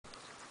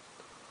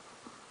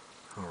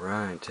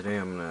Alright, today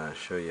I'm going to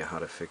show you how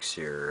to fix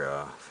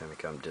your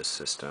Famicom disk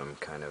system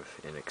kind of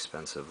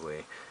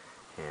inexpensively.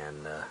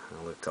 And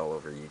I looked all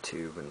over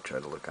YouTube and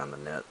tried to look on the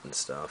net and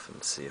stuff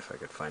and see if I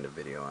could find a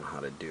video on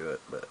how to do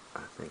it, but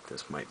I think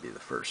this might be the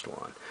first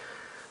one.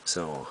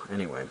 So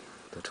anyway,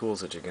 the tools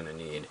that you're going to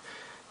need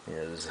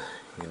is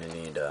you're going to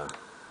need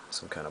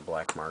some kind of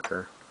black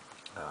marker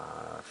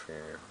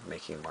for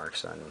making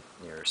marks on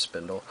your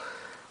spindle.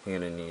 You're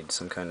going to need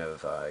some kind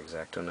of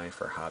X-Acto knife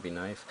or hobby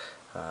knife.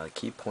 The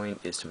key point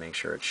is to make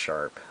sure it's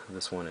sharp.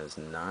 This one is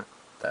not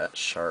that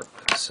sharp,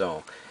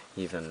 so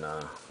even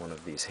one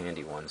of these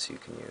handy ones you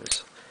can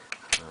use.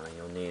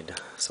 You'll need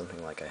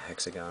something like a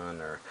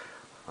hexagon or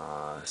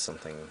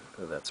something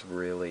that's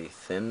really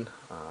thin,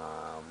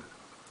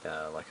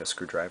 like a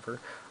screwdriver,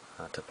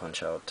 to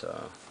punch out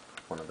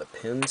one of the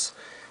pins.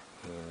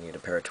 You need a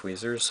pair of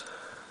tweezers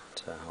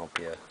to help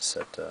you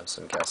set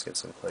some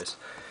gaskets in place.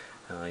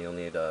 You'll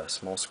need a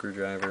small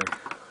screwdriver,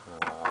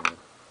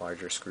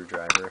 larger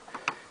screwdriver.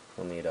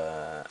 You'll need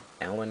a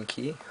Allen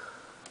key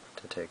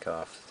to take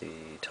off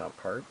the top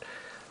part,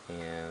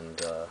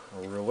 and a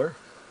ruler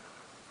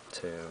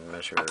to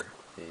measure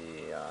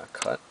the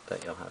cut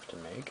that you'll have to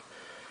make,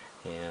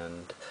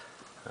 and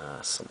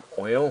some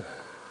oil,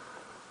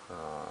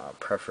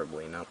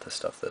 preferably not the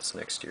stuff that's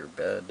next to your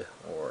bed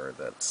or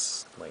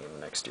that's laying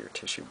next to your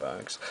tissue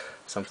box,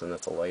 something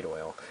that's a light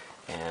oil.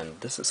 And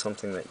this is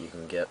something that you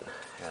can get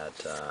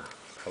at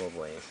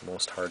probably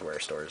most hardware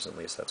stores, at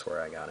least that's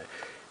where I got it.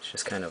 It's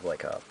just kind of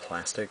like a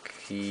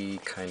plastic-y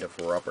kind of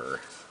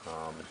rubber.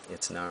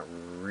 It's not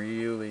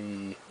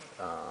really,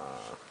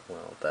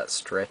 well, that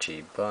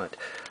stretchy, but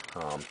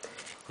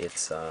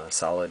it's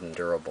solid and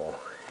durable.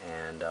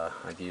 And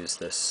I've used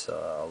this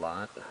a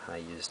lot. I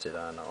used it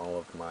on all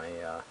of my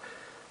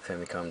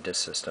Famicom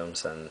disk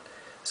systems, and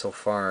so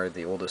far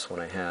the oldest one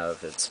I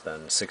have, it's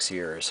been 6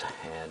 years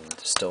and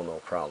still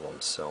no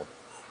problems. So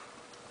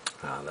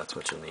that's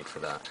what you'll need for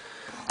that.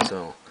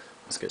 So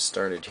let's get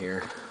started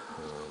here.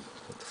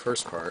 With the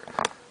first part,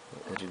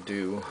 what you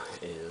do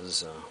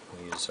is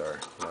we use our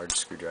large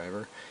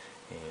screwdriver,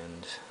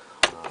 and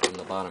on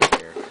the bottom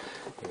here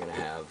you're going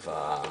to have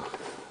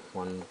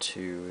 1,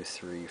 2,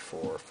 3,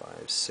 4,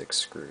 5, 6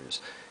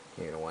 screws.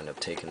 You're going to wind up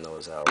taking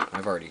those out.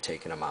 I've already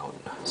taken them out,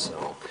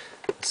 so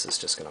this is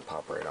just going to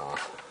pop right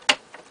off.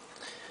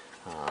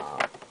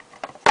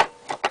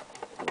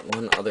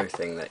 One other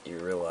thing that you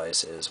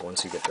realize is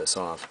once you get this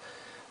off,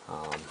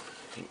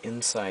 the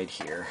inside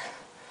here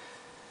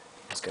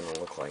is going to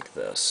look like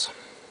this.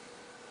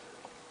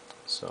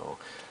 So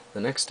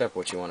the next step,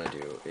 what you want to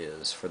do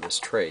is, for this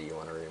tray, you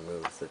want to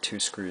remove the 2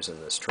 screws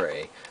in this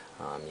tray.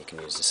 You can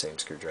use the same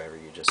screwdriver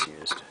you just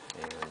used,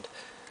 and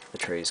the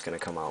tray is going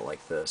to come out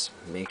like this.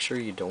 Make sure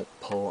you don't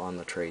pull on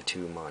the tray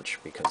too much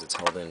because it's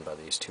held in by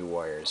these 2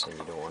 wires and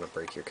you don't want to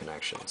break your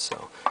connection.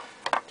 So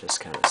just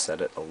kind of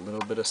set it a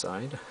little bit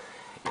aside,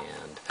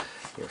 and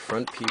your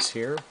front piece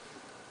here,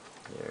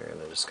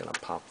 you're just going to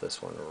pop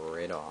this one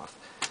right off,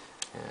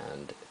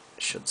 and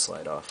it should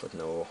slide off with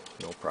no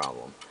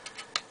problem.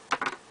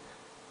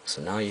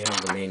 So now you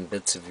have the main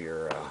bits of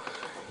your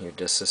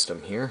disk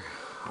system here.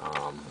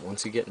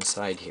 Once you get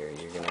inside here,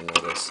 you're going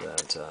to notice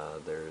that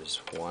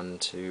there's 1,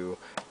 2,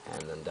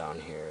 and then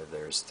down here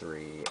there's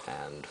 3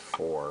 and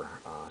 4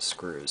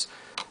 screws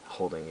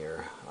holding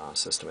your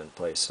system in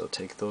place. So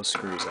take those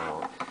screws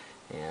out,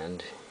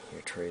 and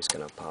your tray is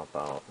going to pop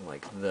out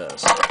like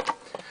this.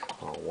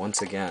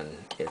 Once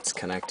again, it's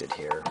connected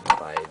here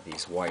by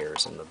these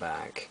wires in the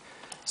back.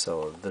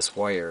 So this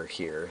wire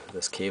here,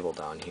 this cable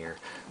down here,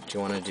 what you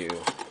want to do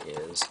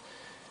is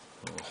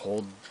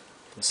hold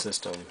the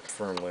system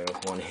firmly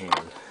with one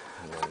hand,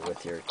 and then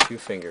with your 2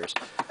 fingers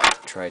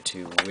try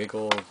to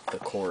wiggle the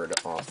cord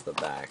off the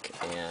back.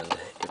 And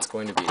it's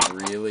going to be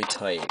really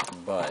tight,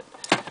 but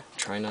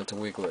try not to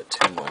wiggle it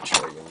too much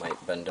or you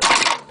might bend it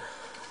down,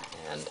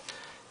 and it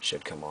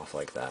should come off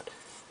like that.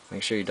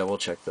 Make sure you double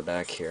check the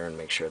back here and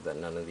make sure that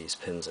none of these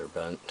pins are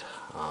bent.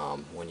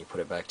 When you put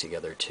it back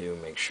together too,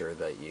 make sure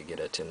that you get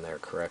it in there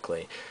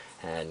correctly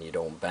and you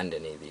don't bend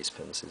any of these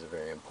pins. These are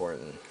very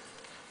important.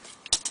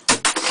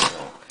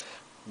 So,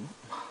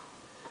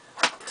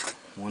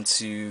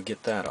 once you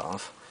get that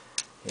off,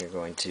 you're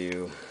going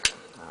to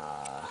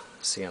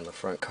see on the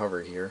front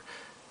cover here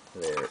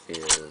there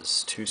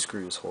is 2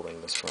 screws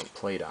holding this front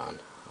plate on.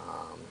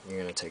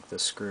 You're going to take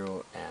this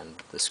screw and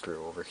the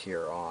screw over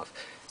here off,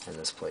 and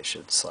this plate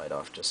should slide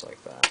off just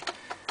like that.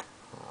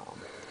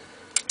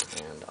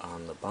 And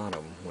on the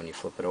bottom, when you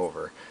flip it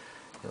over,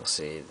 you'll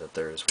see that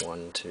there's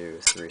 1, 2,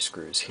 3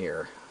 screws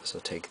here. So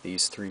take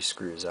these 3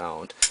 screws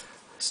out.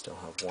 I still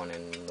have 1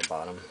 in the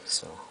bottom,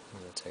 so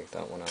I'm going to take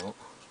that one out.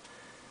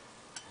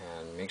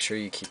 And make sure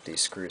you keep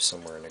these screws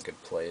somewhere in a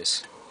good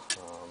place.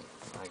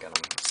 I got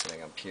them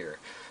sitting up here,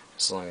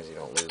 just as long as you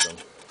don't lose them.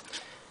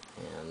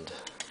 And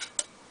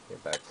your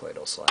back plate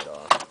will slide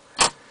off.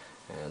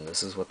 And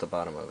this is what the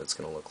bottom of it's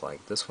going to look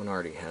like. This one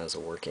already has a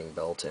working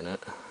belt in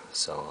it,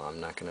 so I'm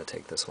not going to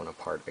take this one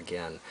apart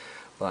again,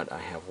 but I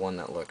have one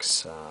that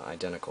looks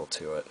identical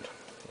to it,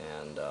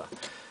 and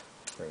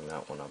bring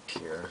that one up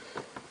here.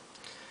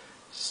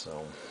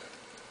 So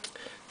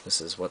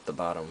this is what the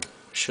bottom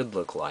should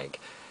look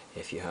like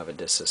if you have a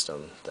disc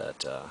system that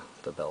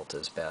the belt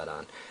is bad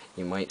on.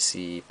 You might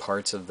see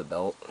parts of the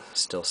belt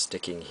still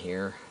sticking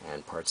here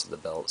and parts of the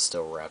belt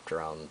still wrapped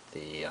around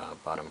the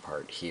bottom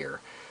part here.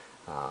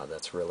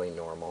 That's really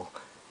normal,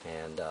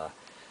 and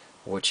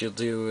what you'll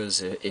do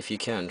is, if you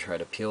can, try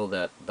to peel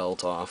that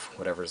belt off,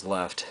 whatever's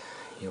left.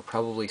 You'll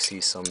probably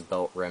see some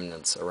belt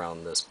remnants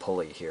around this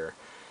pulley here,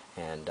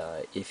 and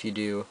if you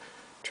do,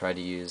 try to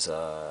use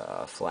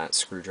a flat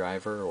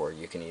screwdriver, or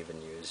you can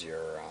even use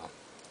your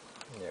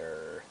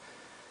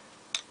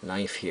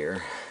knife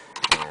here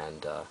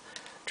and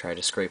try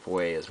to scrape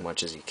away as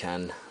much as you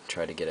can.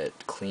 Try to get it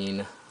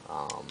clean.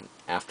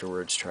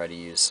 Afterwards, try to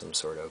use some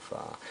sort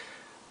of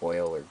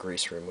oil or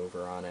grease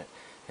remover on it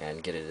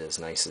and get it as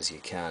nice as you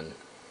can,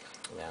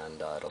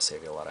 and it'll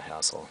save you a lot of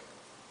hassle.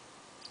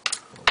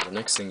 The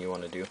next thing you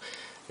want to do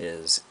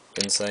is,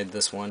 inside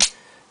this one,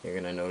 you're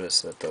going to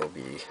notice that there'll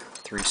be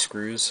 3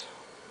 screws.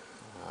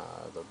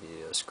 There'll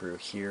be a screw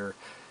here,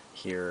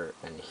 here,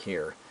 and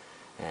here,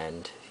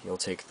 and you'll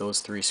take those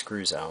 3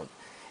 screws out,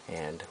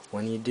 and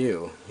when you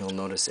do, you'll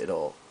notice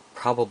it'll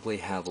probably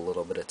have a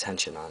little bit of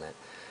tension on it.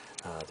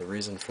 The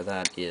reason for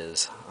that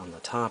is, on the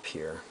top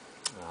here,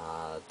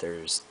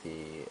 there's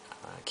the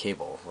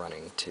cable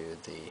running to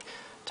the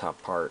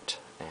top part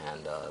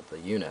and the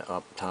unit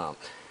up top.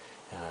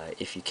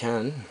 If you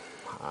can,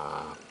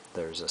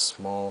 there's a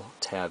small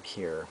tab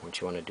here.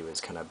 What you want to do is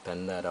kind of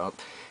bend that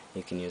up.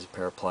 You can use a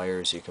pair of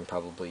pliers, you can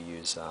probably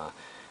use a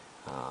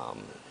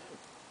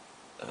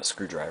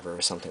screwdriver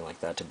or something like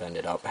that to bend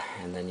it up,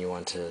 and then you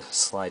want to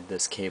slide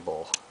this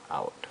cable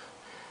out.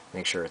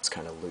 Make sure it's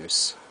kind of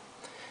loose.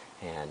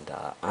 And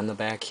on the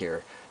back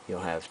here,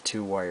 you'll have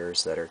 2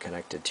 wires that are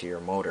connected to your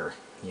motor.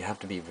 You have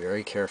to be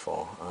very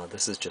careful.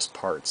 This is just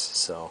parts,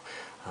 so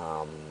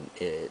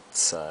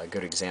it's a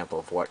good example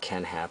of what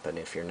can happen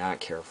if you're not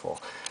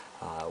careful.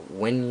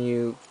 When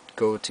you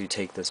go to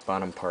take this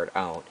bottom part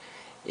out,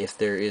 if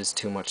there is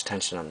too much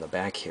tension on the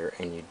back here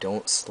and you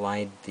don't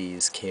slide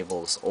these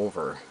cables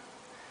over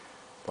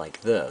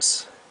like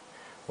this,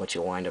 what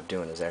you'll wind up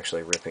doing is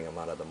actually ripping them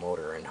out of the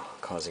motor and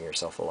causing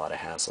yourself a lot of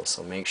hassle.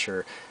 So make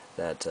sure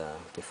that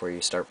before you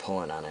start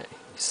pulling on it,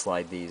 you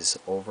slide these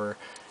over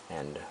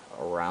and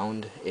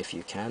around if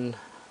you can.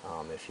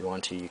 If you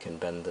want to, you can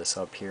bend this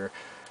up here,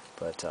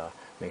 but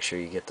make sure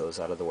you get those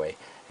out of the way.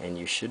 And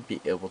you should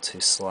be able to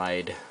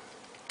slide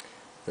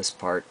this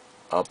part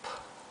up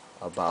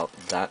about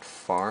that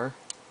far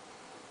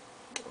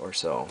or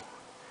so.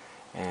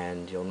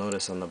 And you'll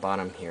notice on the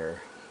bottom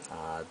here,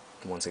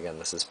 once again,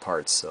 this is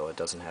parts, so it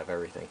doesn't have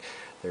everything.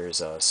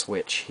 There's a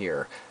switch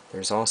here.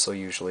 There's also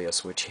usually a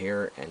switch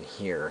here and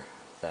here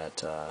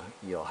that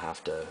you'll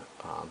have to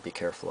be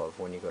careful of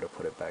when you go to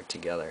put it back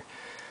together.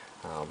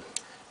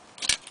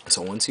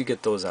 So once you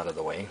get those out of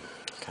the way,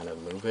 kind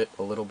of move it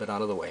a little bit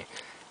out of the way,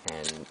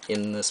 and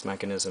in this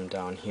mechanism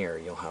down here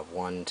you'll have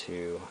 1,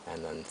 2,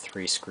 and then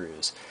 3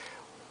 screws.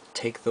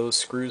 Take those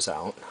screws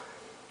out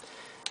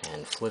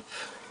and flip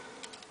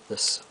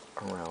this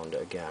around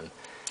again,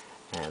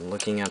 and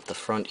looking at the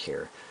front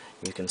here,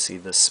 you can see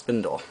the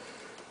spindle.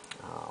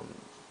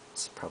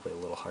 It's probably a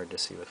little hard to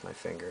see with my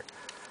finger.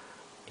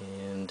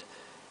 And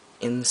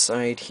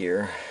inside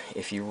here,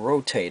 if you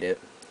rotate it,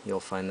 you'll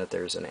find that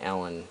there's an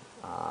Allen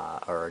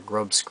or a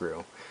grub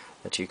screw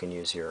that you can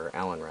use your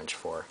Allen wrench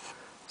for.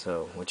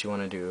 So what you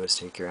want to do is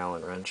take your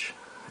Allen wrench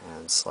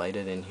and slide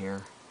it in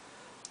here,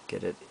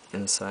 get it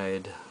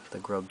inside the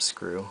grub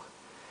screw,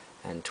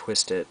 and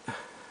twist it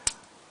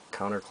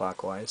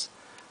counterclockwise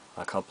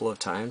a couple of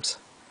times.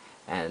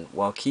 And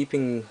while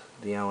keeping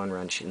the Allen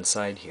wrench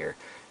inside here,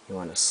 you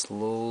want to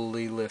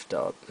slowly lift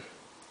up,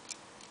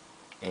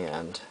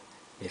 and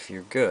if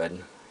you're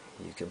good,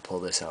 you can pull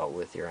this out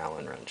with your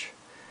Allen wrench.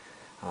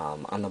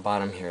 On the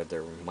bottom here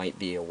there might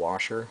be a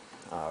washer,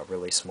 a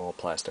really small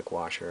plastic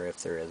washer.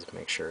 If there is,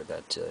 make sure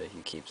that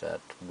you keep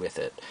that with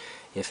it.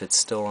 If it's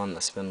still on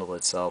the spindle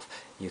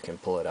itself, you can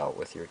pull it out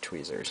with your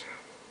tweezers.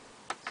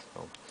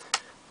 So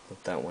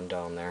put that one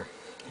down there,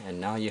 and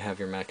now you have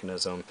your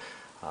mechanism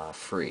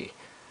free.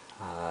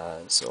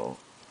 So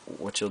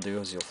what you'll do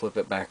is you'll flip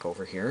it back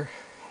over here,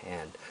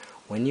 and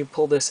when you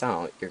pull this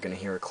out, you're going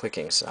to hear a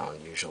clicking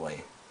sound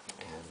usually.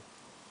 And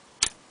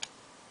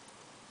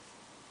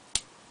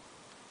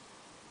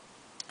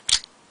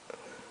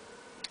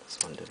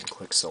this one didn't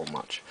click so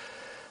much,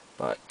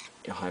 but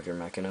you'll have your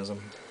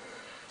mechanism.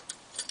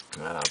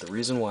 The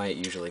reason why it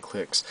usually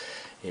clicks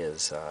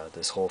is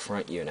this whole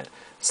front unit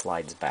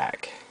slides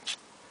back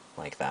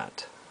like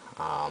that.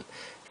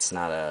 It's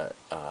not a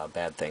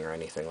bad thing or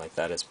anything like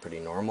that. It's pretty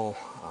normal.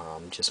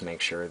 Just make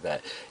sure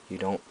that you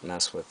don't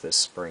mess with this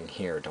spring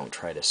here. Don't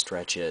try to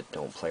stretch it.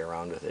 Don't play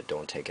around with it.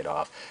 Don't take it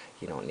off.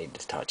 You don't need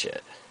to touch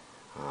it.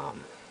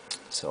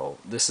 So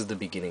this is the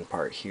beginning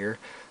part here.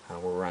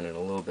 We're running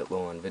a little bit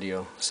low on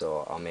video,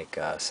 so I'll make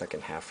a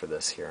second half for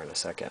this here in a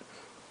second.